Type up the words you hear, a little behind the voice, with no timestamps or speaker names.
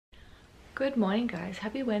Good morning guys,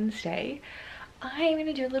 happy Wednesday. I'm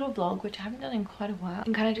gonna do a little vlog which I haven't done in quite a while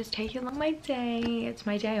and kind of just take you along my day. It's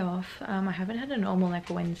my day off. I haven't had a normal like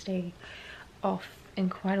Wednesday off in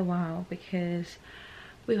quite a while because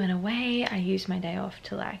we went away. I used my day off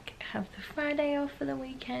to like have the Friday off for the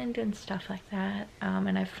weekend and stuff like that,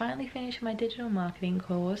 and I finally finished my digital marketing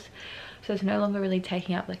course, so it's no longer really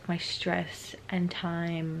taking up like my stress and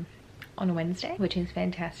time on a Wednesday, which is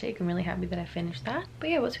fantastic. I'm really happy that I finished that. But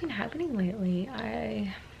yeah, what's been happening lately?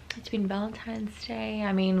 It's been Valentine's Day.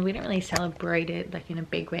 I mean, we don't really celebrate it like in a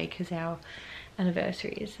big way because our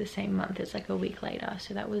anniversary is the same month. It's like a week later,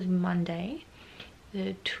 so that was Monday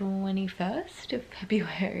the 21st of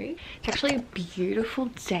February. It's actually a beautiful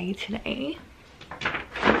day today.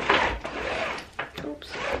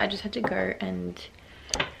 Oops, I just had to go and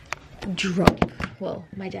well,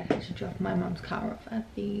 my dad had to drop my mum's car off at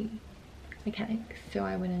the mechanic, so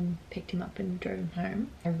I went and picked him up and drove him home.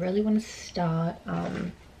 I really want to start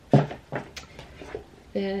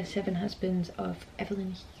The 7 Husbands of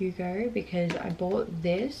Evelyn Hugo because I bought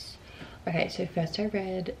this. Okay, so first I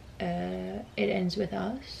read It Ends With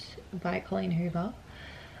Us by Colleen Hoover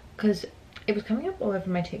because it was coming up all over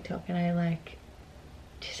my TikTok and I like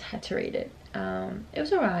just had to read it. It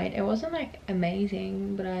was alright. It wasn't like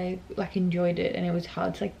amazing, but I like enjoyed it and it was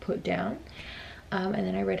hard to like put down. And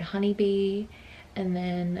then I read Honeybee, and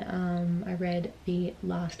then I read The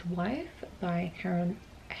Last Wife by Karen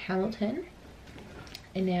Hamilton,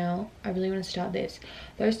 and now I really want to start this.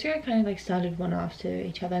 Those two I kind of like started one after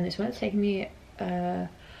each other, and this one it's taken me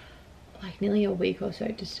like nearly a week or so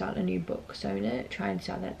to start a new book, so I'm gonna try and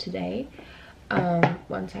start that today.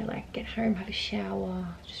 Once I like get home, have a shower,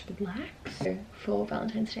 just relax. So for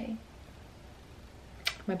Valentine's Day,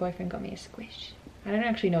 my boyfriend got me a squish. I don't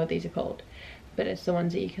actually know what these are called, but it's the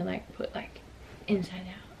ones that you can like put like inside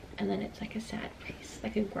out and then it's like a sad face,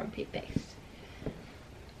 like a grumpy face,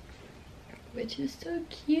 which is so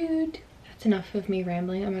cute. That's enough of me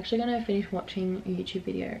rambling. I'm actually gonna finish watching a YouTube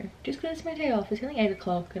video just because it's my day off. It's only 8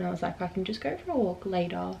 o'clock and I was like, I can just go for a walk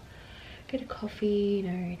later, get a coffee,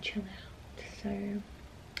 you know, chill out. So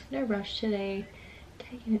no rush today,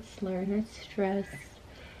 taking it slow, no stress.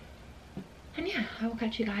 And yeah, I will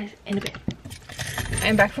catch you guys in a bit.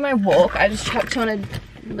 I'm back from my walk. I just chucked on a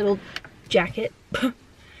little jacket.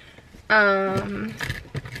 Now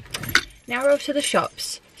we're off to the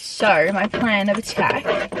shops. So my plan of attack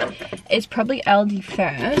is probably Aldi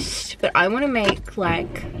first, but I want to make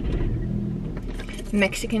like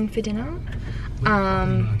Mexican for dinner.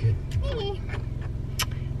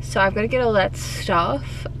 So I've got to get all that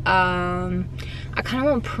stuff. I kind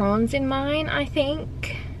of want prawns in mine, I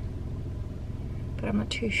think, but I'm not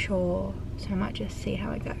too sure, so I might just see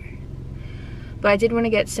how I go. But I did want to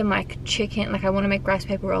get some like chicken, like I want to make rice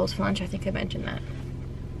paper rolls for lunch. I think I mentioned that.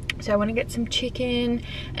 So I want to get some chicken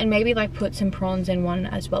and maybe like put some prawns in one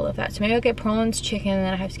as well of that. So maybe I'll get prawns, chicken, and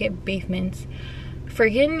then I have to get beef mince.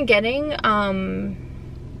 Friggin' getting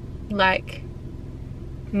like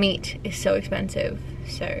meat is so expensive,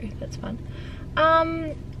 so that's fun.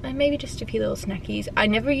 And maybe just a few little snackies. I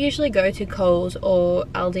never usually go to Coles or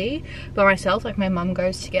Aldi by myself. Like my mum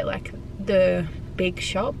goes to get like the big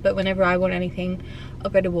shop, but whenever I want anything I'll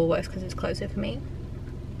go to Woolworths because it's closer for me.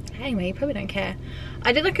 Anyway, you probably don't care.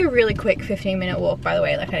 I did like a really quick 15-minute walk, by the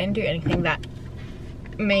way. Like I didn't do anything that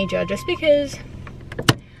major just because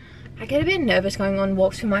I get a bit nervous going on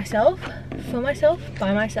walks by myself.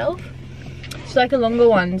 So like the longer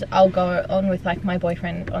ones I'll go on with like my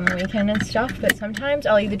boyfriend on the weekend and stuff, but sometimes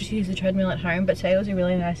I'll either just use the treadmill at home. But today was a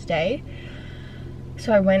really nice day,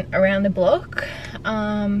 so I went around the block,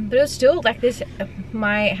 but it was still like this,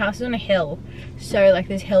 my house is on a hill, so like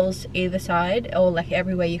there's hills either side, or like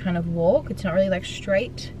everywhere you kind of walk, it's not really like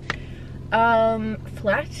straight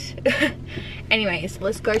flat. Anyways,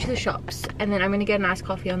 let's go to the shops and then I'm gonna get a nice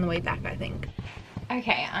coffee on the way back, I think.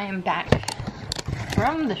 Okay, I am back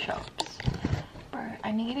from the shops.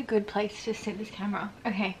 I need a good place to set this camera.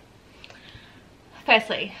 Okay,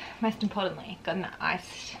 firstly, most importantly, got an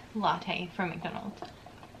iced latte from McDonald's.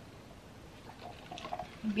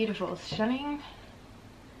 Beautiful, stunning.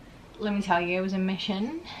 Let me tell you, it was a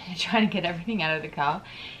mission trying to get everything out of the car,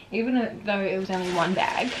 even though it was only one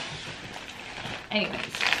bag.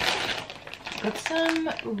 Anyways, got some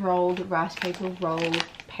rolled rice paper roll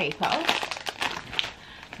paper.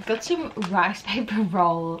 I've got some rice paper,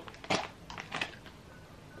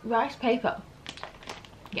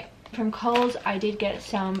 yeah. From Coles I did get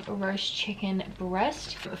some roast chicken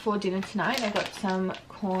breast. For dinner tonight I got some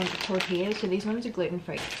corn tortillas, so these ones are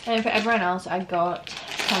gluten-free. And for everyone else I got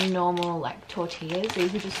some normal like tortillas.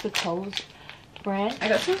 These are just the Coles brand. I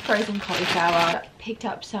got some frozen cauliflower, picked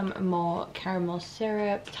up some more caramel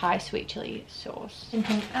syrup, Thai sweet chili sauce. And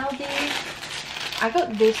from Aldi, I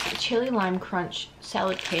got this chili lime crunch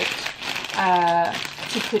salad kit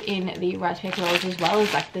to put in the rice paper rolls as well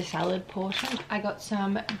as like the salad portion. I got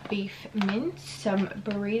some beef mince, some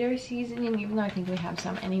burrito seasoning, even though I think we have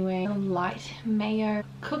some anyway, a light mayo,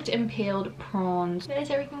 cooked and peeled prawns. That is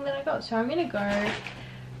everything that I got. So I'm gonna go,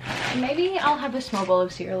 maybe I'll have a small bowl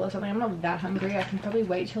of cereal or something. I'm not that hungry. I can probably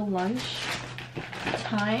wait till lunch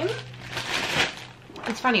time.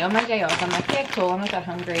 It's funny, on my day off I'm like, yeah cool, I'm not that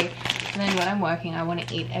hungry, and then when I'm working I want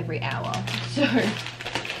to eat every hour, so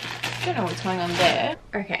I don't know what's going on there.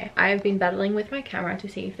 Okay, I've been battling with my camera to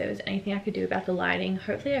see if there was anything I could do about the lighting.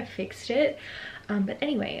 Hopefully I fixed it. But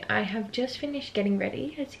anyway, I have just finished getting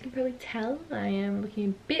ready. As you can probably tell, I am looking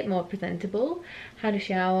a bit more presentable. Had a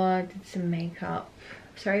shower, did some makeup.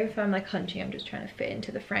 Sorry if I'm like hunching, I'm just trying to fit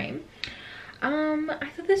into the frame. I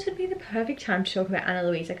thought this would be the perfect time to talk about Ana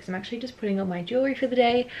Luisa because I'm actually just putting on my jewelry for the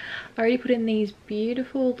day. I already put in these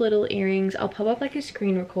beautiful little earrings. I'll pop up like a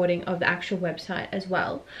screen recording of the actual website as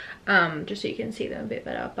well, just so you can see them a bit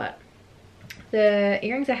better. But the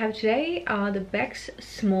earrings I have today are the Beck's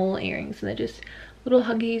small earrings, and they're just little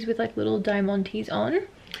huggies with like little diamantes on.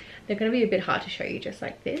 They're going to be a bit hard to show you just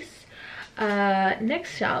like this.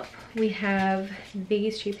 Next up we have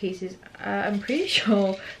these two pieces. I'm pretty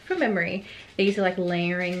sure from memory these are like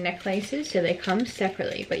layering necklaces, so they come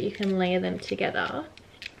separately but you can layer them together.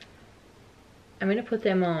 I'm going to put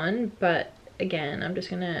them on, but again I'm just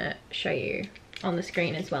going to show you on the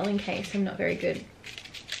screen as well in case I'm not very good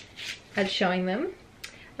at showing them.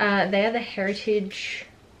 They are the Heritage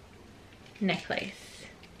necklace,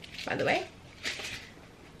 by the way.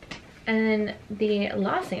 And then the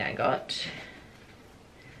last thing I got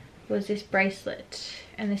was this bracelet,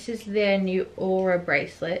 and this is their new Aura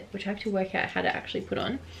bracelet, which I have to work out how to actually put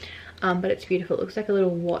on, but it's beautiful. It looks like a little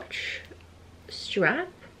watch strap.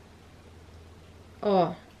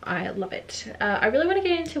 Oh, I love it. I really want to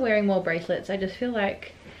get into wearing more bracelets. I just feel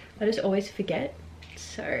like I just always forget,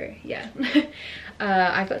 so yeah.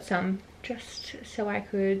 I got some just so I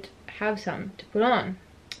could have some to put on.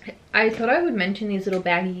 I thought I would mention these little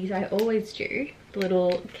baggies. I always do. The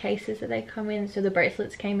little cases that they come in. So the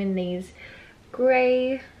bracelets came in these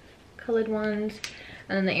grey coloured ones,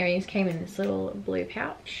 and then the earrings came in this little blue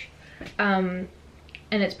pouch. And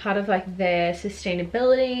it's part of like their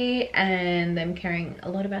sustainability and them caring a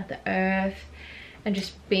lot about the earth and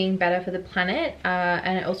just being better for the planet.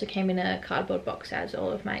 And it also came in a cardboard box, as all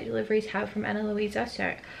of my deliveries have from Ana Luisa.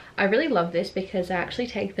 So I really love this because I actually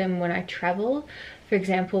take them when I travel. For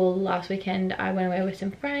example, last weekend I went away with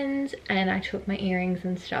some friends and I took my earrings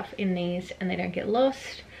and stuff in these, and they don't get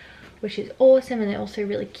lost, which is awesome. And they're also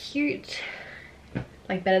really cute,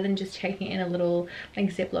 like better than just taking it in a little like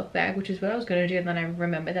Ziploc bag, which is what I was going to do, and then I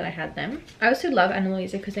remembered that I had them. I also love Ana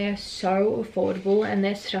Luisa because they are so affordable and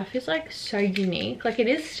their stuff is like so unique. Like it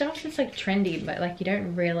is stuff that's like trendy, but like you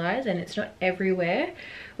don't realize, and it's not everywhere,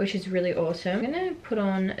 which is really awesome. I'm gonna put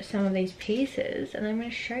on some of these pieces and I'm gonna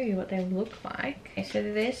show you what they look like. Okay, so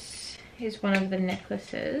this is one of the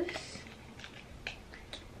necklaces.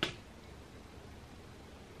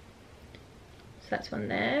 So that's one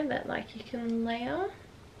there that like you can layer.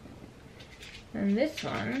 And this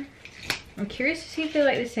one, I'm curious to see if they're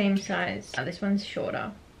like the same size. Oh, this one's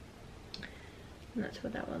shorter. And that's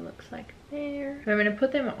what that one looks like there. So I'm gonna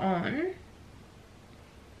put them on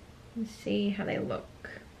and see how they look.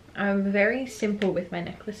 I'm very simple with my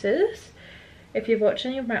necklaces. If you've watched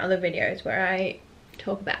any of my other videos where I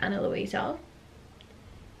talk about Ana Luisa,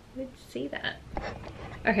 you would see that.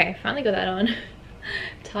 Okay, finally got that on.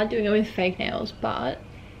 It's hard doing it with fake nails, but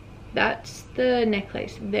that's the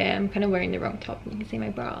necklace there. I'm kind of wearing the wrong top, you can see my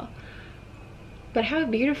bra. But how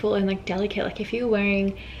beautiful and like delicate. Like if you're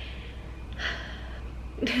wearing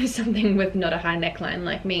something with not a high neckline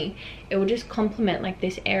like me, it will just complement like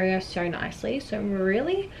this area so nicely. So I'm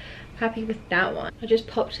really happy with that one. I just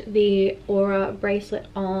popped the Aura bracelet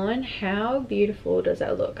on. How beautiful does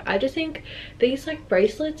that look? I just think these like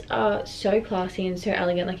bracelets are so classy and so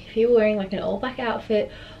elegant. Like if you're wearing like an all black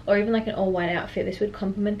outfit or even like an all white outfit, this would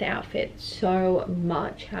complement the outfit so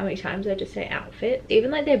much. How many times I just say outfit?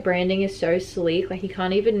 Even like their branding is so sleek, like you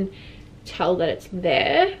can't even tell that it's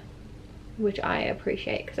there, which I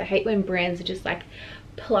appreciate because I hate when brands are just like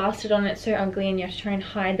plastered on it so ugly and you have to try and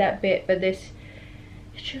hide that bit. But this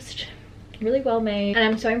is just really well made, and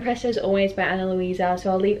I'm so impressed as always by Ana Luisa. So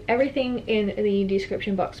I'll leave everything in the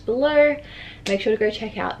description box below. Make sure to go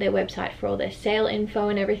check out their website for all their sale info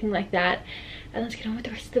and everything like that. and let's get on with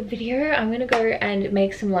the rest of the video. I'm gonna go and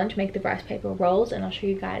make some lunch, make the rice paper rolls, and I'll show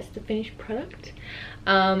you guys the finished product.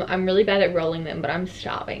 I'm really bad at rolling them, but I'm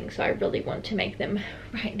starving, so I really want to make them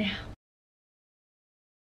right now.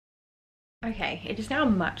 Okay, it is now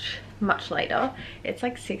much later. It's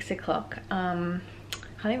like 6 o'clock. I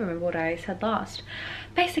can't even remember what I said last.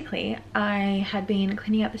 Basically, I had been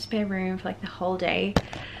cleaning up the spare room for like the whole day,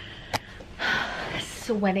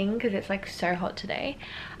 sweating because it's like so hot today.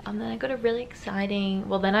 Then I got a really exciting,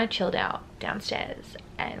 well, then I chilled out downstairs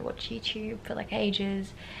and watched YouTube for like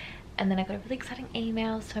ages, and then I got a really exciting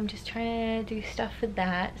email, so I'm just trying to do stuff for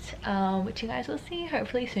that, which you guys will see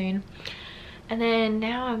hopefully soon. And then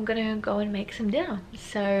now I'm gonna go and make some dinner,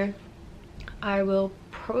 so I will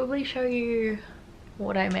probably show you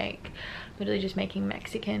what I make. Literally just making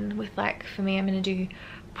Mexican with, like, for me I'm gonna do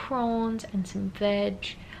prawns and some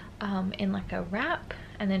veg in like a wrap,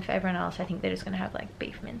 and then for everyone else I think they're just gonna have like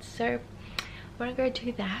beef mince. So I'm gonna go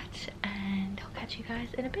do that and I'll catch you guys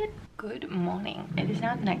in a bit. Good morning. It is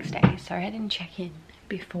now the next day. Sorry I didn't check in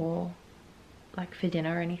before, like, for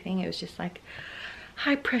dinner or anything. It was just like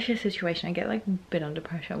high pressure situation. I get like a bit under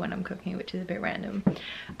pressure when I'm cooking, which is a bit random.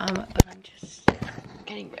 But I'm just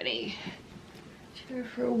getting ready to go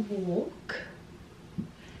for a walk.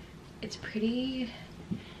 It's pretty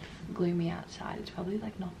gloomy outside. It's probably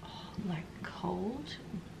like not like cold,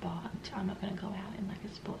 but I'm not gonna go out in like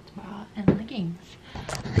a sports bra and leggings.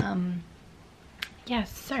 Yeah,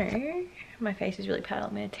 so my face is really pale.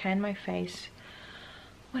 I'm gonna tan my face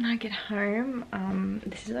when I get home.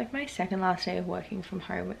 This is like my second last day of working from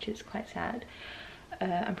home, which is quite sad.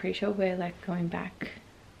 I'm pretty sure we're like going back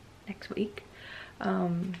next week. So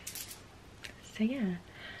yeah,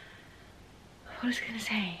 what was I gonna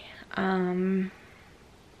say?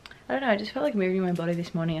 I don't know, I just felt like moving my body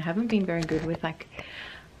this morning. I haven't been very good with like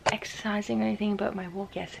exercising or anything, but my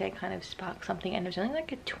walk yesterday kind of sparked something, and it was only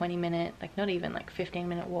like a 20-minute, like not even like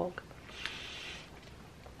 15-minute walk.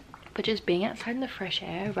 But just being outside in the fresh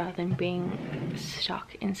air rather than being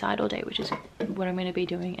stuck inside all day, which is what I'm going to be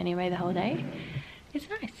doing anyway the whole day, it's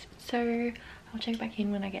nice. So I'll check back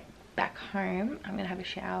in when I get back home. I'm going to have a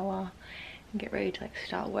shower and get ready to like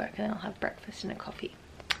start work, and then I'll have breakfast and a coffee.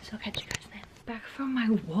 So I'll catch you guys then. Back from my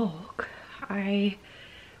walk, I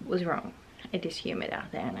was wrong. It is humid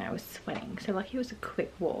out there and I was sweating. So lucky it was a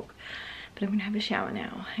quick walk. But I'm going to have a shower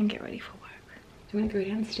now and get ready for work. So I'm going to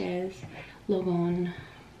go downstairs, log on.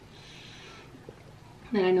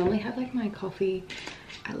 Then I normally have like my coffee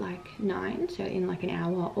at like 9, so in like an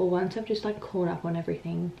hour, or once I've just like caught up on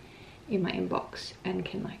everything in my inbox and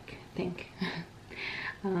can like think.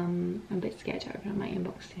 I'm a bit scared to open up my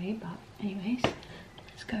inbox today, but anyways,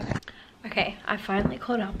 let's go. Okay, I finally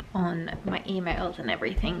caught up on my emails and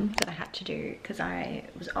everything that I had to do because I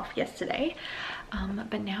was off yesterday.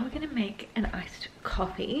 But now we're gonna make an iced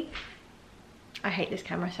coffee. I hate this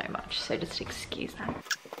camera so much, so just excuse that.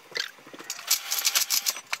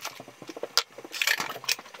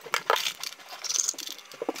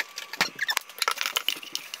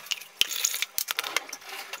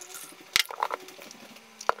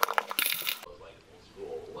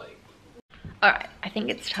 Alright, I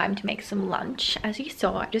think it's time to make some lunch. As you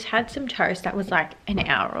saw, I just had some toast that was like an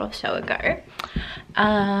hour or so ago.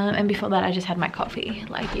 And before that, I just had my coffee,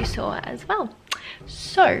 like you saw as well.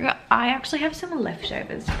 So, I actually have some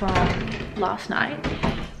leftovers from last night.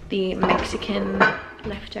 The Mexican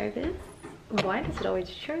leftovers. Why does it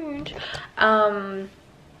always change? So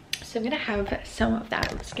I'm gonna have some of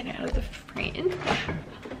that. Let's get it out of the fridge.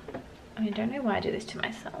 I don't know why I do this to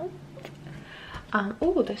myself.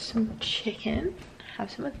 Oh, there's some chicken.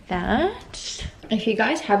 Have some of that. If you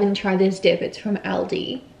guys haven't tried this dip, it's from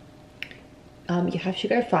Aldi. You have to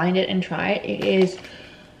go find it and try it. It is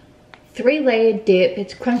 3-layered dip.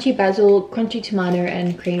 It's crunchy basil, crunchy tomato,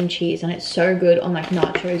 and cream cheese, and it's so good on like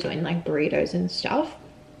nachos or in like burritos and stuff.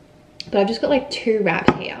 But I've just got like 2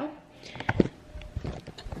 wraps here.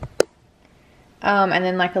 And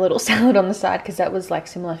then like a little salad on the side because that was like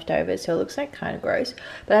some leftovers, so it looks like kind of gross.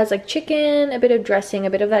 But it has like chicken, a bit of dressing, a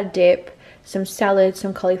bit of that dip, some salad,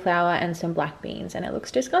 some cauliflower, and some black beans, and it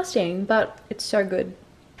looks disgusting, but it's so good.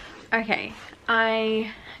 Okay,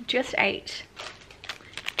 I just ate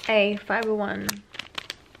a Fiber One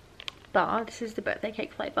bar. This is the birthday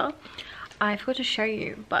cake flavor. I forgot to show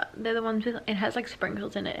you, but they're the ones with, it has like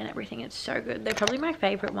sprinkles in it and everything. It's so good. They're probably my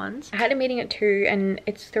favorite ones. I had a meeting at 2 and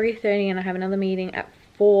it's 3:30 and I have another meeting at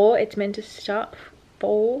 4. It's meant to start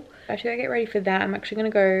 4. I should go get ready for that. I'm actually gonna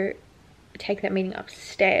go take that meeting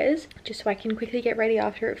upstairs just so I can quickly get ready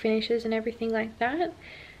after it finishes and everything like that.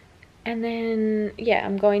 And then, yeah,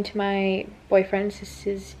 I'm going to my boyfriend's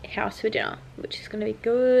sister's house for dinner, which is going to be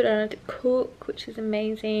good. I don't have to cook, which is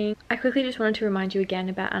amazing. I quickly just wanted to remind you again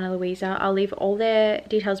about Ana Luisa. I'll leave all their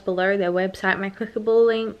details below, their website, my clickable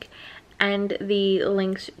link, and the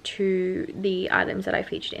links to the items that I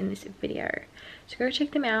featured in this video. So go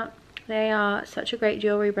check them out. They are such a great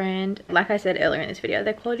jewelry brand. Like I said earlier in this video,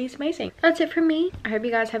 their quality is amazing. That's it from me. I hope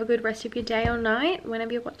you guys have a good rest of your day or night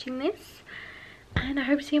whenever you're watching this. And I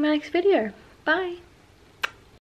hope to see you in my next video. Bye.